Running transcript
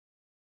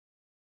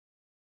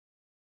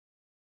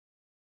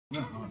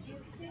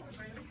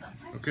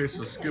Okay,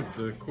 so Skip,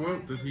 the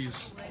quote that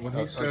when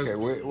he says... Okay,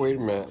 wait a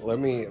minute. Let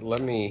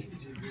me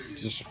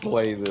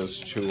display this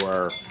to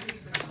our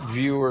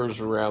viewers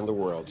around the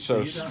world.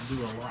 So you don't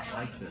do a lot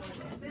like this,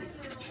 though.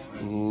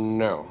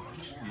 No.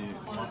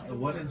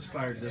 What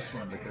inspired this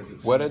one? Because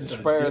it's what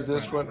inspired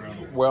this one?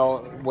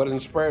 Well, what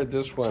inspired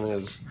this one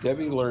is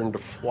Debbie learned to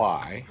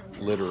fly,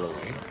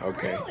 literally.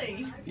 Okay.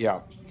 Really? Yeah.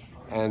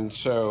 And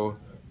so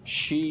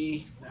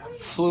she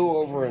flew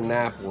over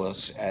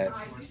Annapolis at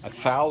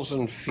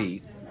 1,000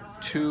 feet,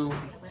 2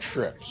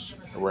 trips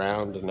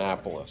around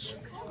Annapolis.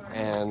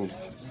 And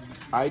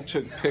I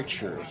took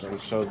pictures,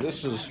 and so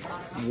this is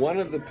one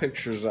of the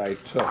pictures I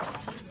took.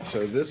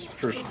 So this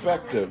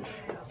perspective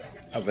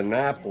of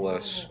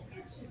Annapolis,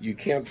 you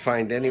can't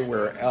find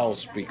anywhere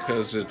else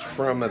because it's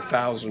from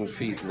 1,000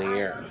 feet in the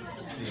air,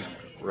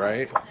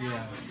 right?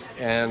 Yeah.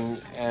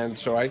 And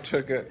so I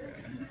took a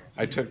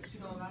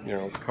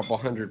couple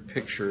hundred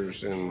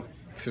pictures in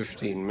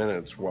 15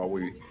 minutes while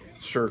we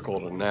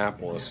circled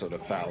Annapolis at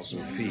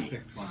 1,000 feet,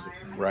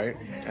 right?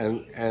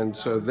 And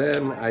so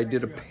then I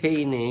did a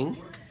painting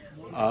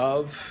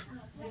of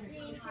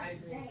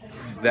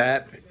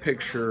that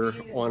picture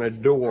on a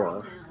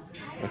door.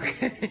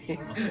 Okay.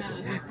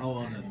 Oh,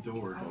 on a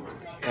door.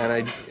 And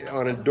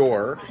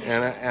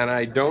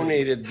I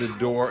donated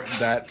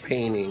that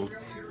painting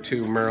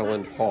to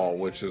Maryland Hall,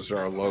 which is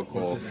our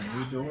local. Was it a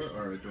new door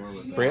or a door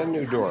with brand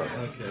new door?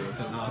 Okay, with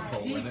a knob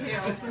hole in it.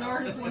 Details. An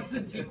artist wants the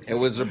details. It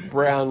was a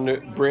brand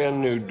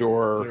new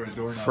door Is there a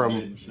doorknob I from.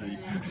 didn't see?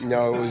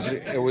 No,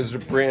 it was a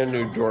brand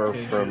new door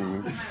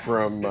from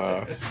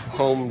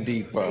Home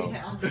Depot,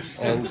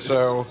 and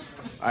so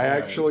I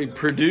actually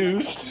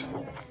produced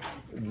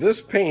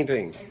this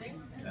painting.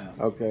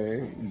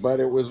 Okay, but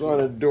it was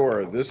on a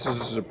door. This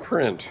is a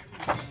print,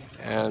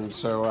 and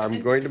so I'm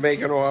going to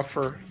make an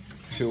offer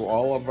to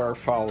all of our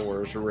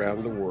followers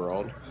around the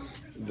world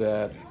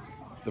that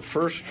the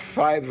first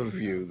 5 of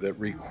you that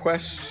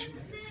request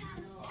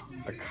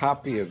a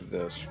copy of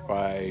this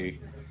by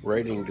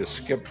writing to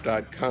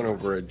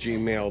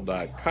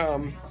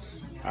skip.conover@gmail.com,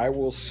 I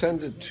will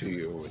send it to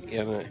you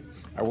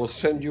I will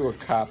send you a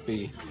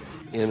copy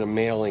in a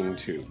mailing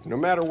tube, no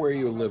matter where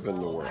you live in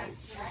the world.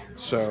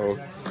 So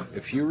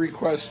if you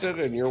request it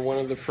and you're one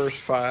of the first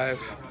 5,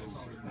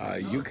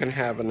 you can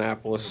have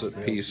Annapolis at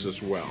peace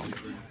as well.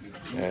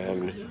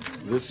 And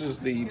this is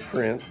the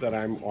print that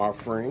I'm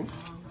offering.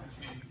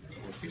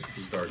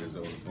 Start his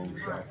own home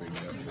shopping.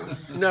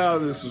 No,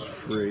 this is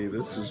free.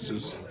 This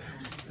is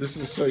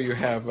so you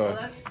have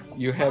a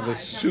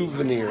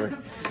souvenir.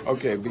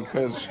 Okay,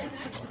 because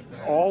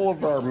all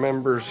of our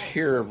members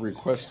here have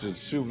requested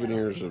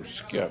souvenirs of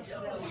Skip.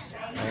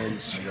 And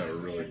You got a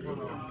really good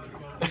one.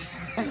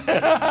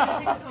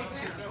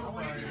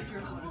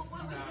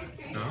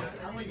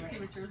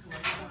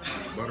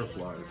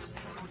 Butterflies.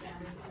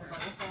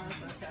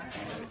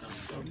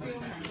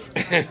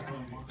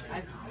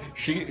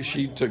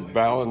 she took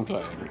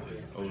Valentine.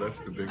 Oh,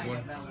 that's the big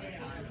one?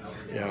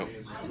 Yeah.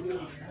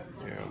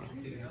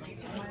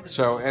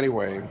 So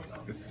anyway,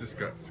 It's just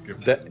got Skip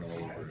That- written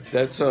all over it.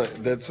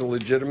 that's a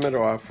legitimate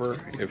offer.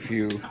 If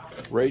you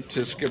write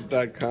to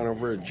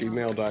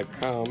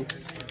skip.conover@gmail.com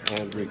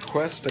and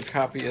request a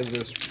copy of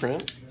this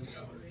print,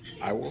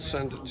 I will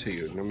send it to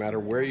you, no matter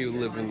where you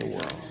live in the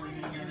world.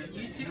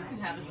 You too can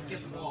have a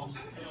skip wall.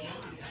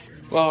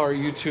 Well, or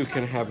you too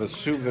can have a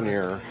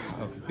souvenir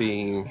of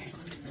being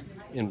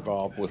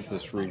involved with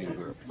this reading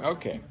group.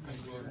 Okay.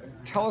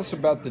 Tell us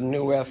about the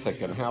new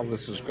ethic and how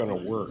this is going to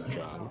work,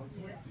 John.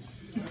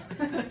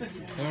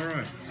 All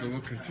right, so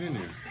we'll continue.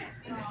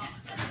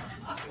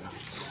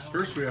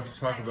 First, we have to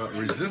talk about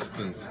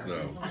resistance,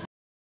 though.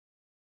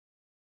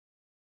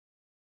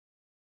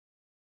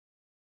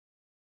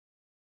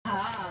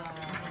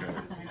 Okay.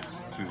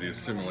 To the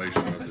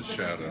assimilation of the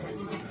shadow.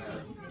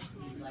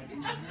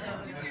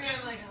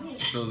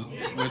 So,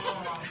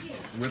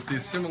 with the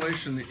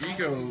assimilation, the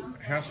ego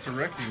has to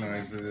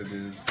recognize that it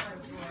is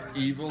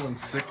evil and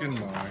sick in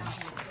mind,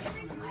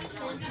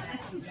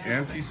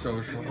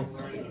 antisocial,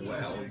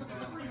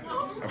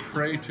 a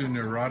prey to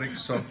neurotic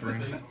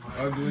suffering,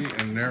 ugly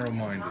and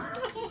narrow-minded.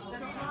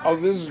 Oh,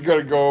 this is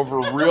going to go over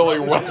really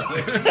well.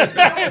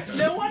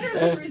 No wonder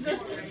there's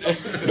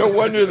resistance. No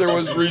wonder there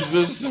was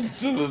resistance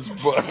to this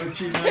book.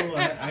 But you know,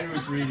 I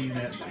was reading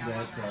that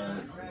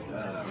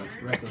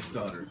Reckless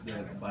Daughter,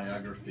 that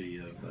biography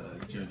of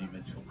Joni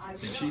Mitchell, and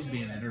she's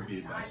being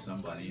interviewed by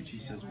somebody, and she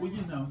says, well,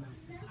 you know,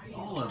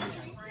 all of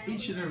us,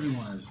 each and every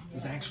one of us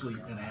is actually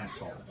an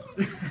asshole.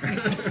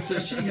 So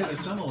she had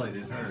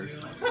assimilated hers.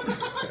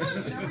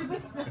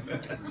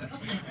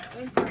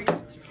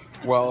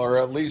 Well, or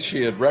at least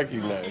she had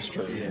recognized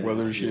her, Yeah,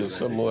 whether she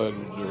assimilated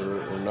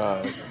or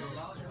not.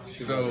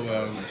 So,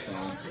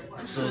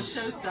 This is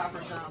a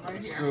showstopper, John,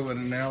 right here. so an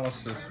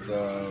analysis,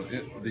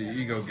 the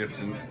ego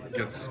gets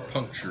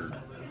punctured.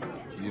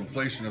 The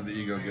inflation of the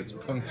ego gets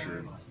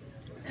punctured.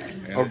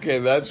 And Okay,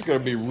 that's going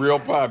to be real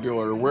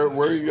popular. Where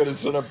are you going to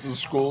set up the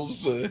schools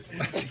to?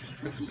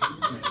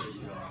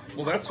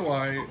 Well, that's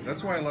why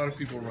a lot of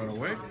people run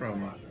away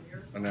from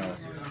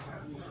analysis.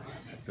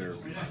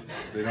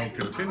 They don't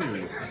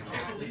continue.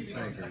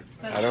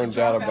 I don't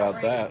doubt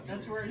about that.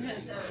 That's where it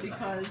hits,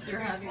 because you're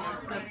having to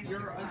accept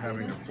your own.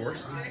 Having to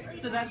force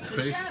So that's the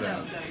face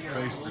shadow, that,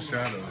 though. face the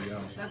shadow. Yeah,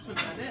 That's what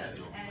that is.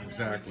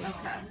 exactly.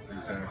 Okay.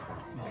 Exactly.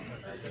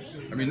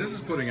 I mean, this is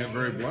putting it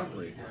very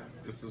bluntly.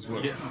 This is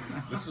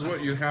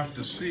what you have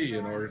to see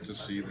in order to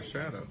see the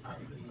shadow.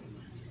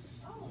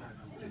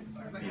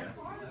 Yeah.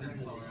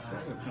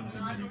 Shadow comes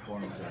in many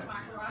forms.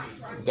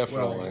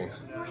 Definitely.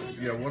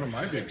 Yeah, one of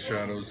my big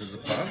shadows is a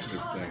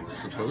positive thing,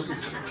 supposedly.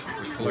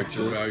 It's a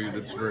collective value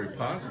that's very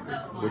positive.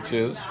 Which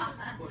is?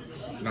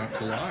 Not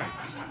to lie.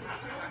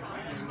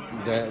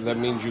 That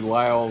means you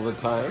lie all the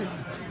time?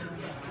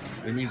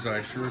 It means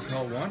I sure as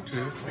hell want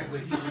to.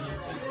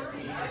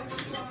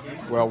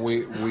 Well,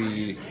 we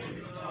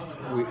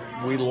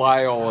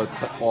lie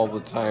all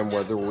the time,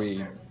 whether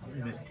we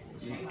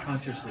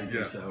Consciously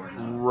do so or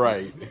not.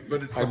 right.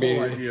 But it's the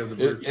whole idea of the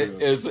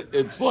virtue.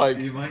 It's like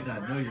You might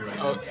not know you're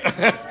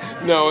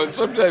right. no, and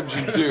sometimes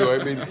you do.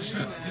 I mean,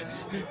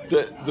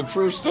 the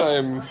first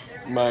time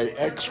my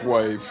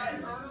ex-wife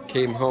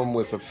came home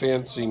with a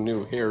fancy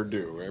new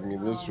hairdo. I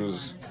mean, this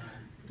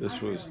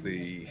was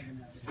the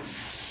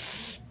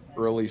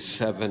early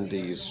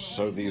 70s,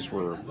 so these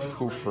were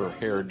poofer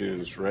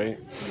hairdos, right?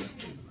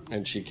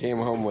 And she came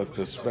home with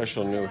this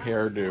special new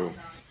hairdo,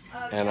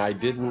 and I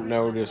didn't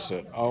notice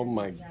it. Oh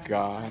my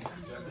God.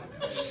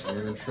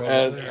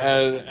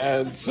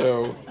 And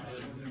so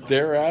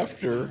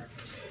thereafter,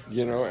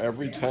 you know,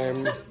 every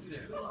time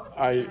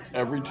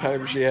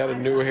she had a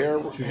new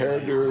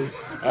hairdo,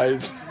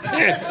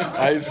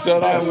 I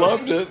said I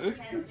loved it.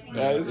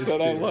 I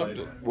said I loved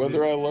it,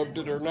 whether I loved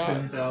it or not.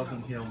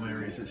 10,000 Hail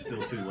Marys is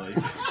still too late.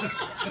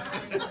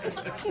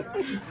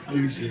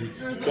 Usually.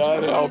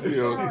 God help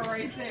you.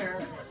 Right there.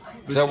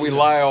 So we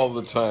lie all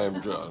the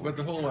time, John. But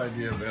the whole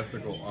idea of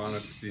ethical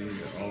honesty and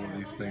all of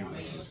these things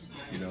is,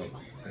 you know,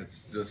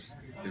 it's just,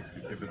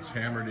 if it's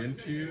hammered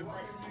into you,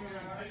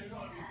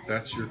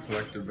 that's your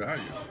collective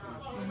value.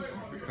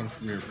 It comes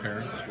from your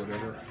parents,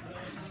 whatever.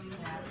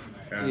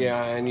 And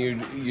Yeah, and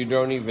you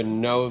don't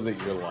even know that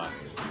you're lying,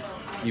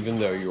 even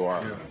though you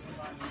are. yeah,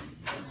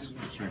 it's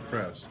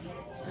repressed.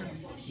 I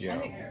Yeah.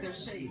 think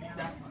there's shades,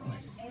 definitely.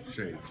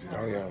 Shades. Yeah.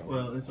 Oh yeah.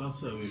 Well, it's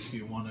also if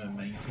you want to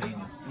maintain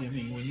this. I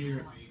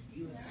mean,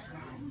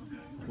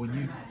 when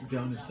you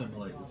don't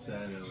assimilate the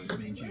shadow, it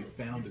means you've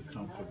found a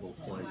comfortable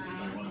place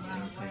and you want to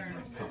maintain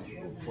that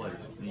comfortable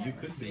place. Now, you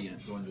could be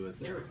going to a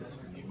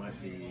therapist and you might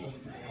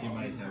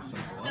have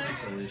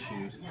psychological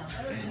issues,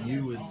 and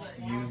you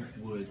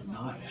would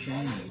not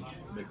change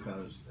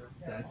because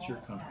that's your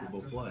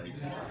comfortable place.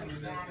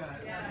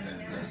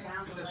 And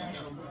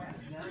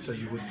so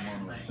you wouldn't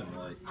want to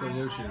assimilate. So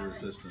there's your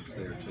resistance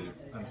there too.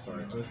 I'm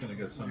sorry, I was going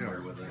to go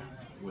somewhere with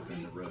a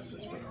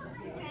neurosis, but I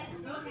won't do it.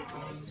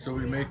 So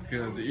we make,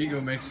 the ego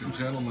makes a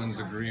gentleman's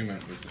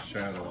agreement with the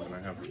shadow, and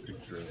I have a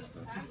picture of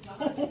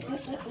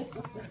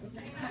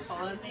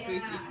Oh, that's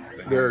spooky.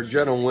 There are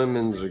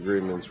gentlewomen's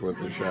agreements with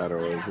the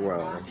shadow as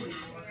well.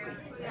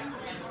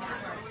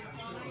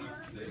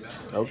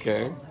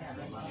 Okay.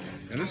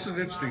 And this is an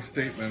interesting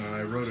statement, and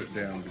I wrote it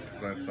down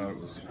because I thought it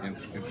was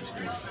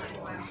interesting.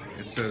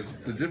 It says,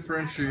 the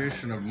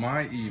differentiation of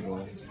my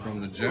evil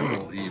from the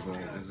general evil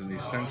is an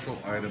essential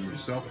item of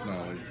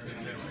self-knowledge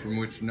from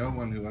which no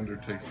one who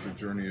undertakes the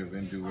journey of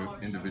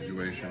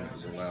individuation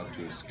is allowed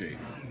to escape.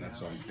 And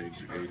that's on page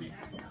 80.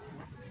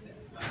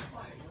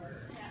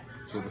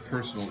 So the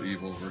personal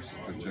evil versus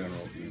the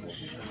general evil.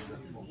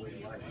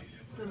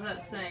 So is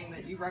that saying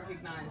that you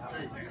recognize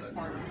that you're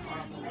part of the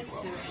problem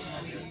too?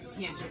 I mean, you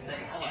can't just say,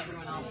 oh,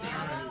 everyone out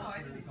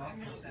there is...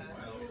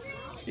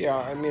 Yeah,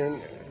 I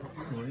mean,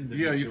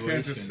 Yeah, you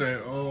can't just say,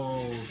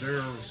 oh,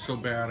 they're so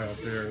bad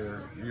out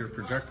there. You're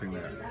projecting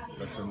that.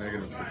 That's a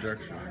negative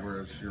projection,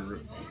 whereas you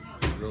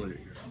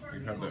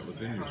have that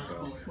within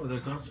yourself. Well,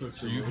 there's all sorts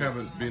So of you rules.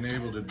 haven't been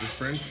able to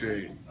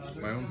differentiate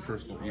my own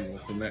personal evil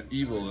from that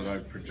evil that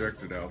I've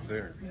projected out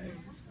there.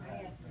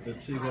 But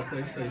see, what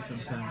they say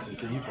sometimes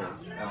is evil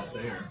out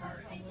there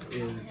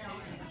is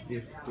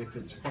if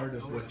it's part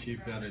of what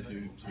you've got to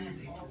do to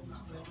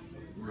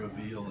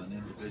reveal and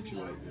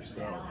individuate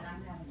yourself,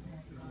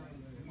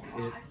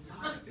 it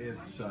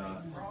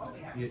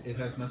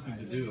has nothing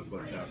to do with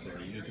what's out there.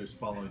 You're just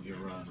following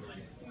your own.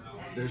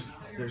 There's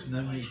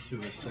no need to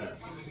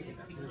assess.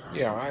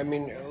 yeah, I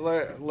mean,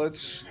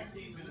 let's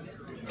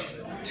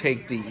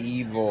take the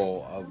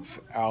evil of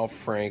Al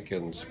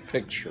Franken's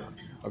picture.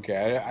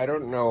 Okay, I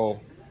don't know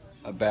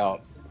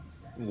about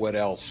what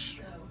else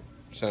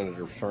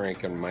Senator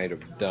Franken might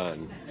have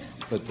done,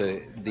 but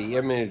the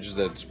image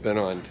that's been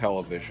on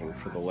television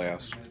for the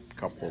last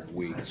couple of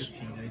weeks. A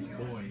teenage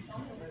boy.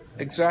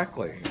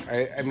 Exactly.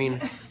 I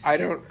mean, I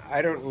don't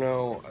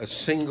know a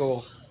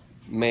single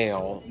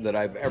male that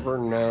I've ever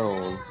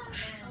known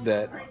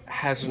that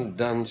hasn't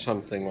done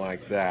something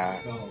like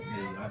that. Oh, me,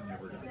 I've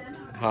never done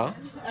it. Huh?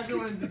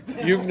 Everyone...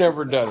 You've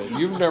never done it.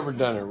 You've never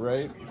done it,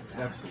 right?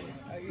 Absolutely.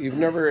 You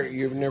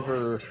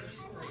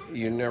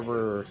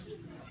never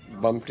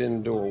bumped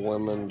into a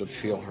woman to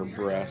feel her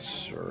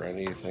breasts or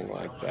anything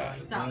like that.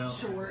 Stop Well,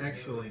 short.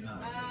 actually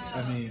not.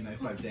 I mean,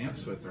 if I've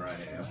danced with her, I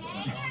have.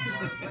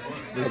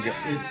 Okay.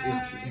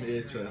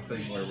 It's a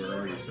thing where we're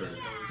already sort of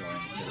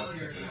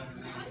going.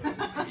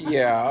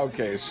 Yeah,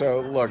 okay. So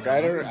look, I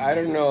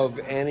don't know of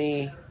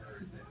any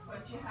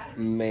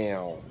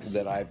male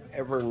that I've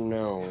ever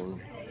known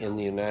in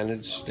the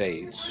United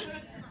States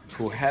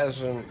who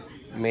hasn't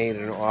made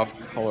an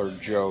off-color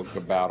joke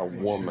about a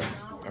woman,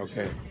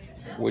 okay?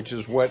 Which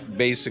is what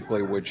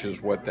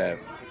that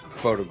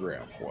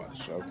photograph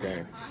was,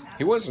 okay?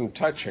 He wasn't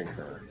touching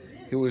her.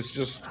 He was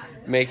just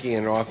making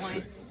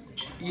an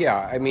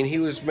yeah, I mean, he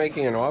was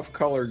making an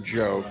off-color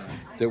joke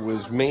that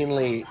was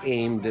mainly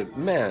aimed at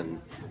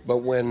men.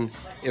 But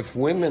if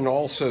women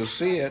also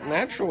see it,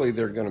 naturally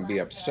they're going to be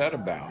upset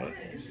about it.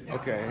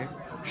 Okay,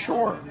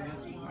 sure.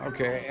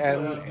 Okay,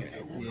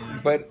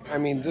 but I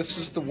mean, this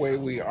is the way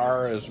we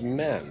are as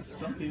men.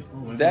 Some people,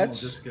 women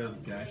That's will just go,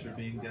 guys are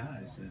being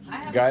guys. And I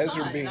have Guys a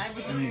son, are being- and I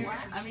would just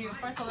laugh. I mean,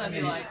 if I saw that, I'd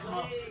be like,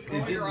 oh, it roll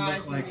didn't your eyes.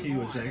 look like he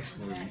was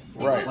actually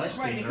Right.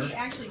 molesting Right, if he her.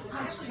 actually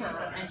touched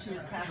her and she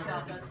was passed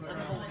out, that's a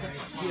whole different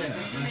one. Yeah,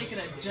 If you make it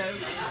a joke,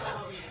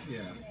 Yeah.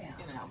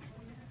 you know,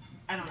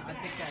 I don't know, I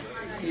think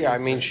that... Yeah, I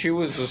mean, she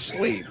was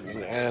asleep,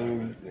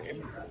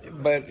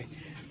 but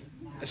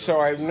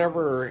so I've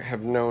never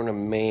have known a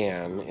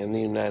man in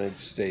the United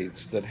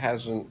States that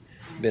hasn't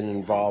been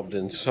involved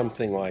in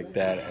something like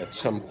that at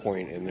some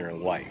point in their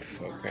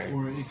life, okay?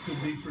 Or it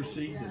could be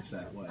perceived as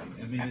that way.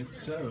 I mean, it's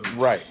so.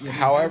 Right. I mean,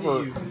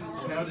 However,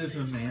 how does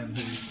a man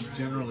who's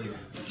generally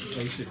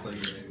basically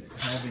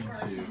having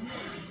to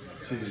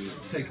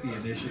take the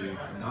initiative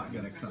not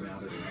going to come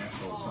out as an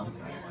asshole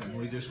sometimes, and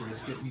we just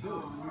risk it and do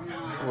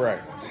it.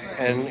 right.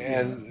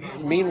 And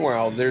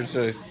meanwhile, there's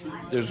a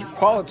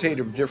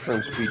qualitative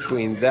difference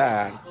between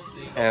that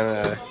and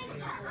a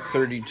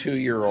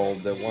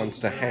 32-year-old that wants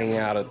to hang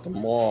out at the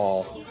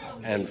mall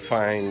and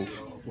find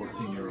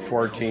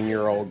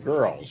 14-year-old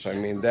girls. I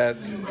mean, that,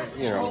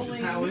 you know.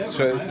 However,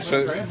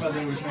 my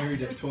grandmother was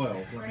married at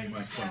 12. Let me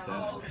point that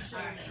out.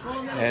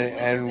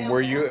 And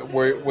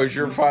was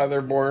your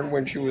father born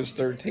when she was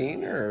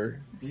 13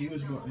 or? He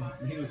was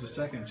the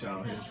second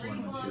child. He was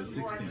born when she was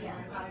 16.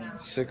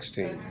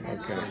 16.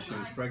 Okay. So she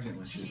was pregnant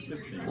when she was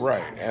 15.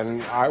 Right,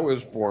 and I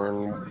was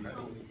born.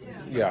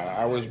 Yeah,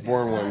 I was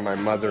born when my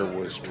mother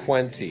was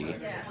 20,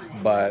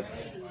 but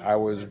I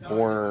was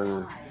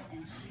born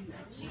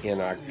in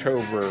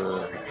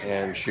October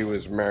and she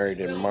was married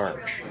in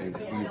March.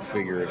 You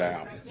figure it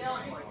out.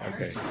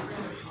 Okay.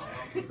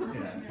 Yeah,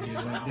 he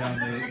went down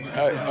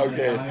the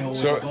Okay, aisle with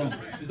so- a bump.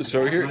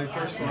 so here- My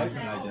first wife and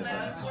I did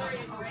that.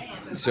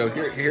 So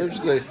here's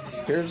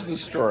the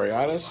story.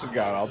 Honest to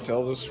God, I'll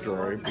tell the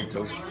story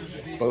because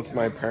both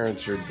my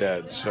parents are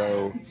dead.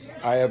 So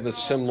I have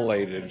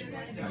assimilated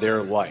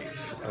their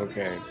life.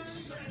 Okay,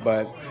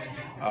 but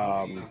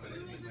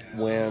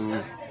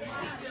when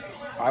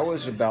I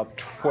was about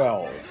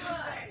 12,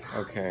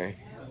 okay,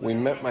 we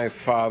met my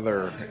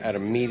father at a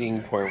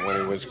meeting point when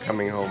he was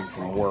coming home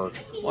from work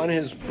on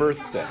his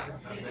birthday.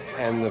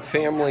 And the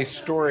family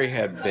story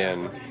had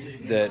been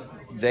that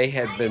they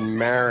had been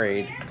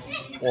married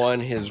on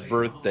his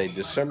birthday,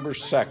 December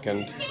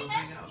 2nd,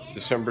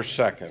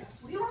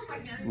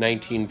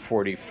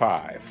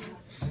 1945.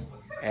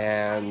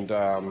 And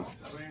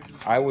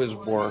I was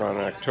born on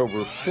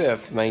October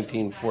 5th,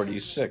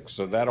 1946,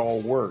 so that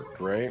all worked,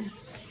 right?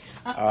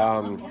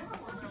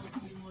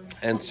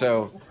 And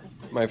so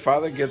my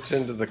father gets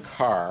into the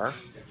car,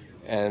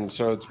 and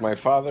so it's my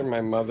father,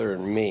 my mother,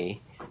 and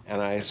me,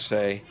 and I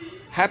say,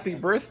 "Happy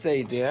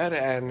birthday, Dad,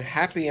 and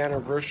happy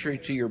anniversary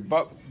to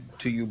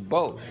you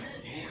both."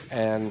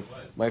 And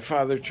my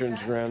father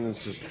turns around and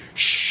says,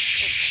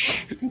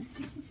 "Shh!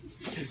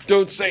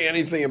 Don't say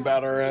anything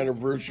about our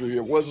anniversary.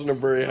 It wasn't a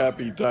very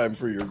happy time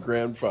for your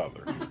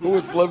grandfather," who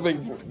was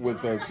living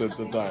with us at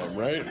the time,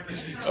 right?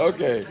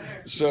 Okay,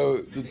 so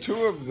the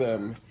two of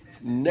them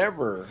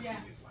never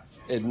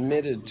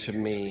admitted to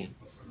me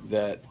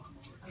that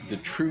the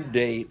true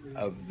date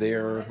of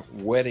their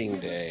wedding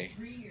day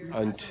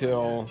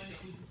until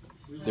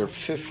their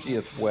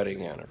 50th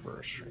wedding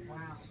anniversary.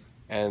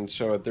 And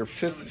so at their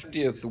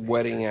 50th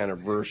wedding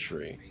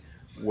anniversary,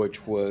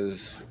 which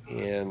was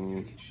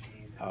in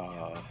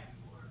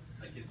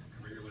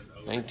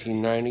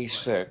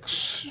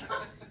 1996,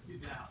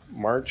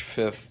 March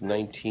 5th,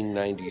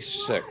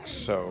 1996,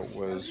 so it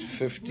was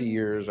 50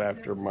 years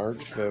after March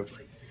 5th,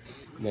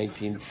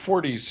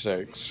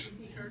 1946,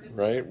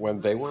 right,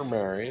 when they were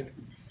married,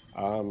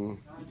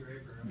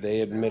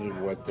 they admitted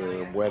what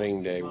their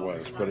wedding day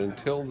was. But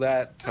until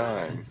that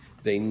time,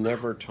 they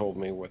never told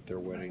me what their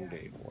wedding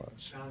date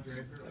was.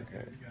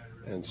 Okay,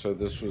 and so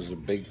this was a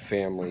big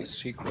family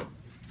secret.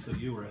 So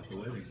you were at the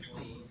wedding.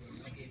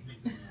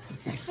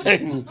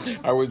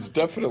 I was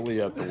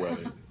definitely at the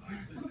wedding.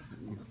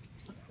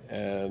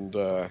 And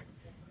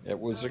It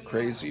was a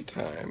crazy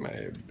time.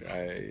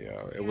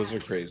 It was a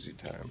crazy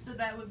time. So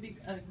that would be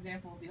an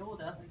example of the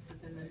old ethic, but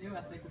then the new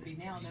ethic would be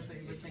now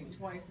nobody would think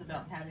twice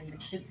about having the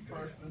kids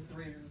first and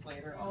 3 years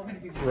later, oh,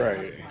 maybe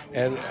Right.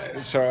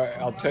 And so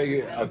I'll tell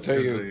you.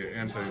 The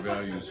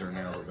anti-values are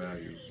now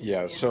values.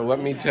 Yeah. So let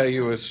me tell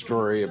you a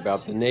story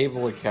about the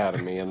Naval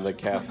Academy and the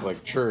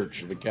Catholic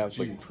Church, the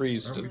Catholic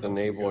priest at the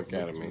Naval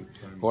Academy,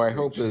 who I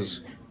hope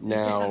is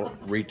now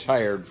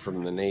retired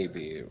from the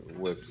Navy.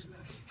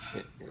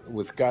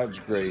 With God's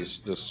grace,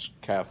 this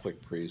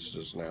Catholic priest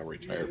is now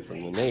retired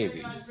from the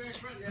Navy.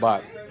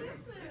 But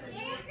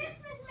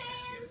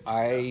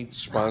I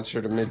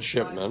sponsored a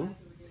midshipman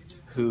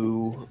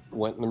who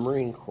went in the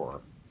Marine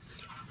Corps.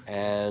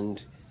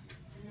 And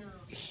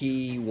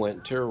he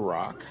went to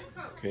Iraq,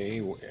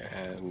 okay,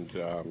 and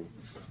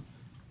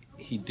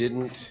he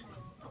didn't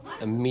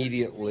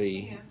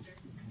immediately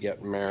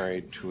get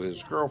married to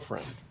his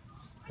girlfriend,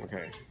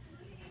 okay.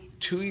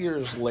 2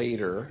 years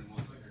later,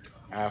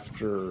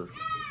 after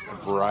a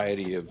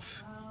variety of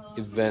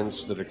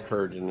events that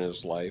occurred in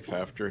his life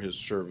after his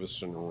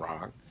service in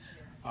Iraq,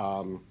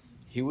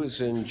 he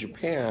was in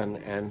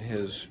Japan, and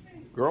his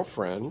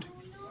girlfriend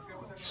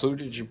flew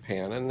to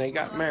Japan, and they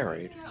got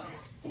married.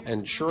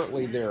 And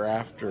shortly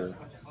thereafter,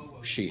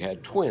 she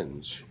had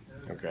twins.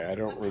 Okay, I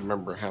don't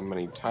remember how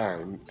many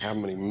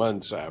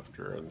months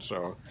after, and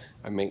so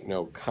I make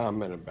no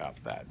comment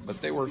about that.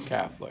 But they were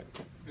Catholic,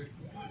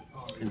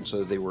 and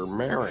so they were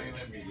married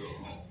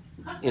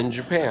in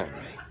Japan.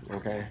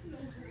 Okay.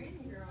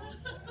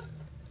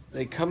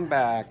 They come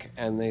back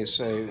and they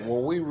say,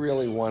 well, we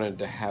really wanted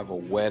to have a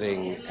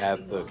wedding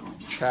at the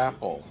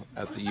chapel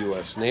at the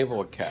U.S.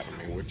 Naval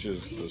Academy, which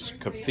is this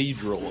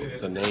cathedral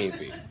of the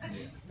Navy.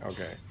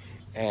 Okay.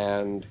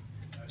 And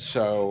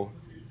so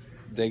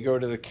they go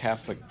to the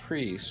Catholic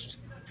priest,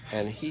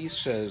 and he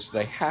says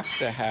they have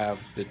to have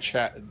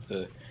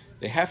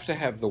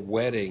the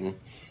wedding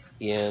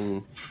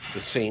in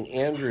the St.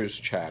 Andrew's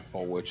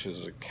Chapel, which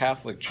is a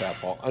Catholic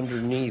chapel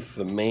underneath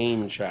the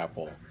main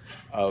chapel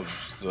of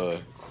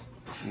the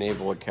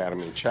Naval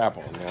Academy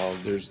Chapel. Now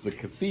there's the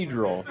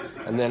cathedral,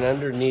 and then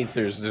underneath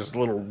there's this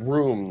little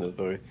room that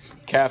the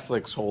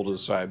Catholics hold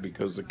aside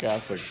because the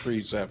Catholic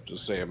priests have to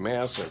say a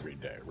mass every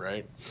day,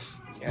 right?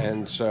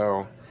 And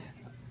so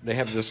they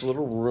have this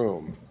little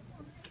room.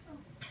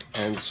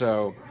 And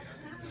so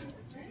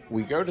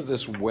we go to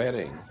this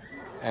wedding,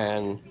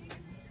 and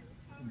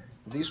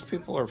these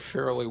people are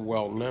fairly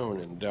well known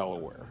in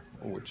Delaware,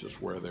 which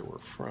is where they were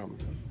from.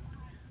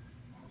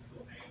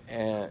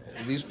 And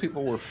these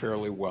people were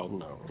fairly well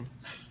known.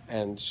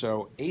 And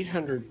so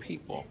 800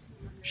 people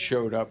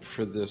showed up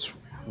for this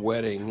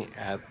wedding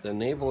at the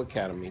Naval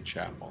Academy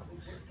Chapel,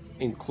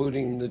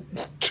 including the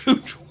 2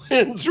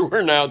 twins who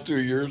are now 2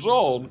 years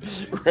old,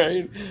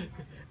 right?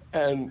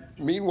 And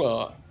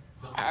meanwhile,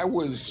 I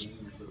was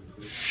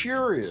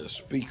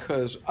furious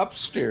because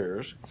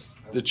upstairs,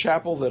 the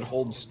chapel that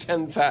holds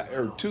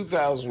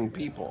 2,000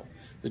 people,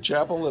 the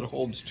chapel that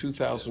holds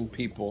 2,000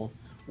 people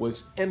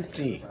was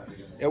empty.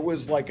 It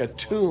was like a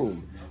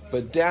tomb.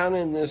 But down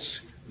in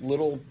this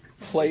little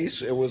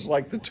place, it was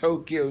like the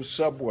Tokyo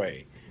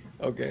subway.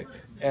 Okay.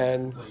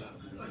 And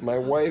my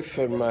wife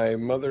and my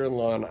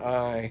mother-in-law and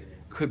I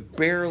could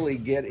barely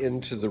get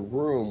into the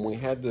room. We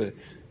had to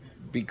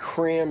be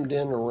crammed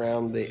in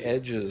around the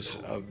edges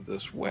of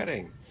this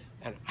wedding.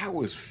 And I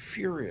was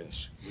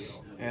furious.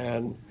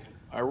 And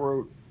I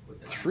wrote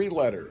 3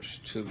 letters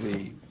to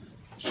the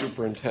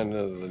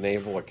superintendent of the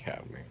Naval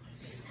Academy.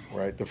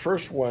 Right. The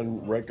first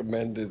one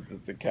recommended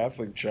that the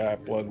Catholic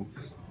chaplain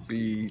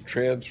be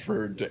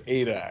transferred to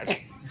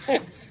ADAC.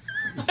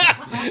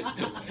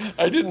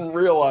 I didn't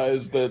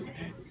realize that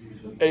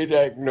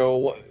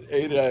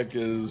ADAC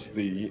is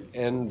the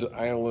end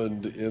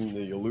island in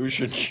the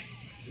Aleutian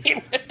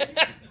chain.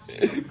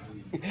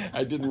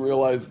 I didn't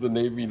realize the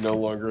Navy no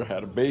longer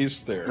had a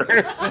base there.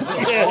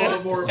 All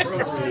the more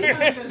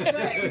appropriate.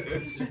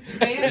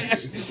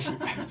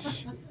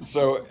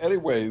 So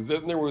anyway,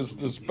 then there was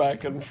this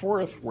back and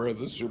forth where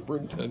the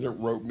superintendent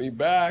wrote me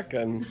back,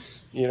 and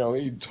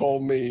he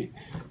told me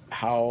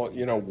how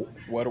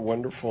what a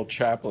wonderful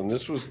chaplain.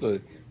 This was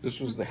the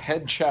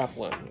head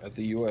chaplain at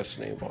the U.S.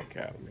 Naval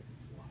Academy,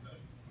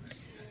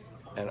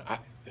 and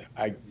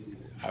I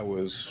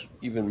was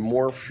even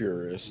more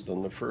furious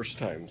than the first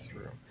time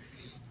through.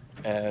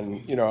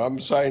 And, I'm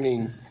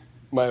signing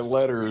my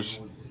letters,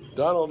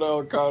 Donald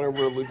L.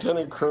 Conover,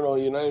 Lieutenant Colonel,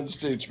 United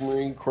States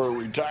Marine Corps,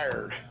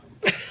 retired.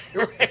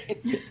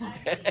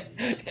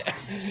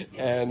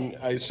 And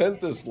I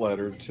sent this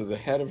letter to the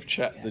head of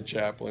the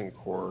chaplain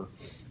corps,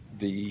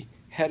 the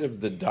head of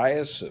the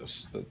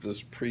diocese that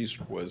this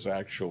priest was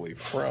actually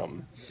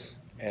from,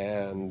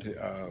 and,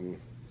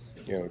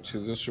 to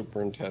the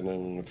superintendent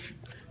and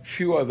a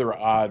few other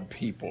odd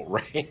people,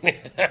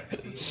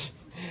 right?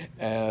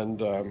 And,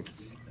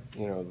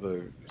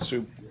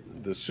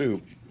 the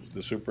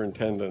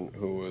superintendent,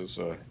 who was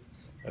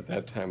at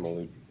that time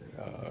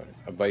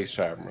a vice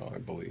admiral, I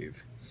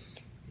believe,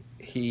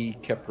 he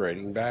kept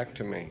writing back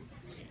to me.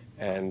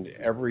 and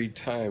every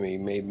time he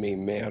made me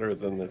madder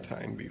than the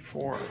time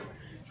before.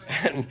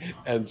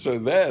 And so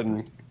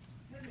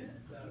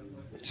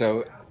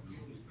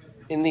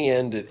in the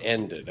end it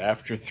ended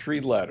after 3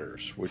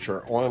 letters, which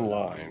are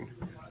online.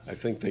 I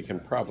think they can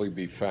probably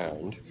be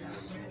found.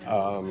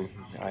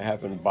 I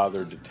haven't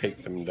bothered to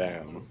take them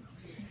down.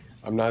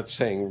 I'm not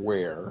saying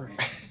where.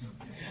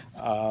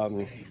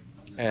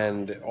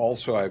 And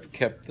also I've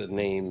kept the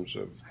names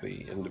of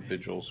the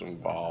individuals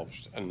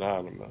involved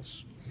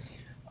anonymous,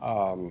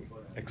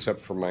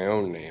 except for my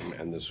own name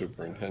and the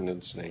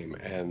superintendent's name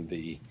and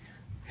the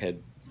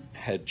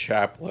head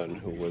chaplain,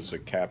 who was a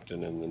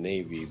captain in the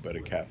Navy but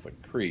a Catholic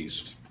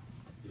priest.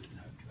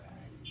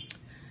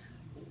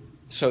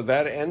 So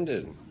that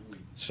ended.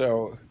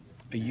 So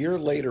a year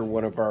later,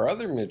 one of our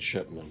other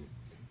midshipmen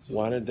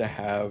wanted to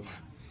have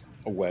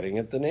a wedding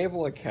at the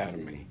Naval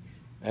Academy,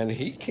 and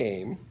he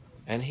came,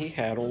 and he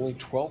had only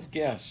 12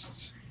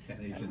 guests. And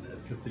he's in the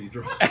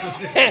cathedral.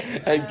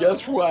 And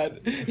guess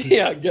what?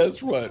 Yeah,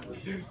 guess what?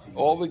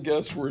 All the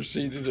guests were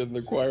seated in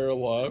the choir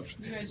loft,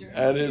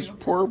 and his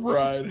poor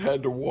bride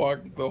had to walk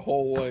the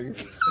whole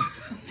length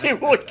of the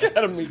Naval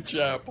Academy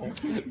Chapel.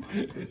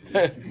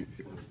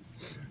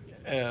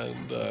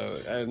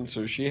 And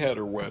so she had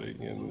her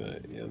wedding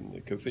in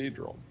the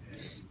cathedral,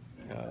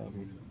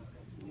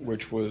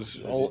 which was.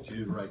 So did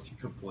you write to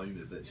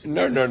complain that she...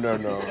 No.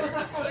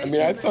 I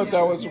mean, I thought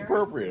that was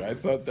appropriate.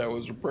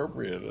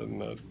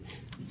 And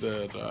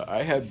that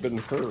I had been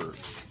hurt.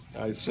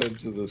 I said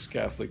to this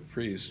Catholic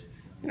priest,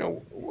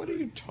 what are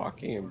you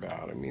talking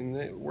about? I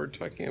mean, we're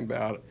talking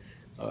about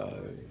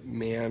a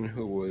man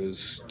who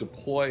was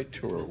deployed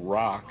to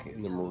Iraq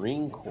in the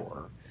Marine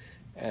Corps,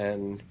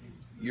 and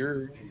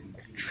you're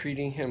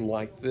treating him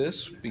like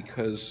this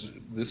because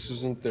this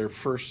isn't their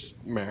first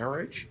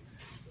marriage?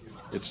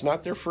 It's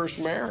not their first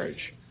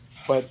marriage,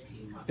 but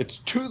it's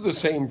to the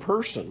same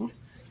person,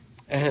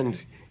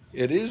 and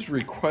it is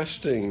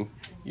requesting,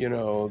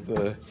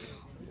 the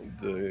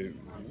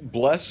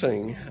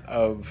blessing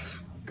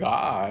of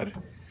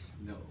God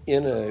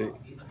in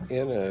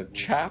a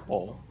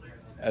chapel,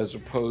 as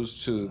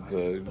opposed to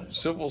the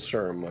civil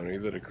ceremony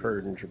that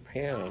occurred in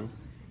Japan.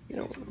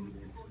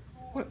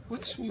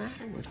 What's the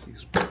matter with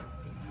these people?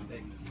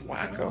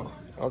 Wacko.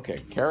 Okay,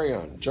 carry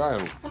on.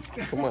 John,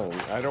 come on.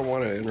 I don't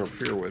want to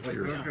interfere with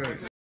your...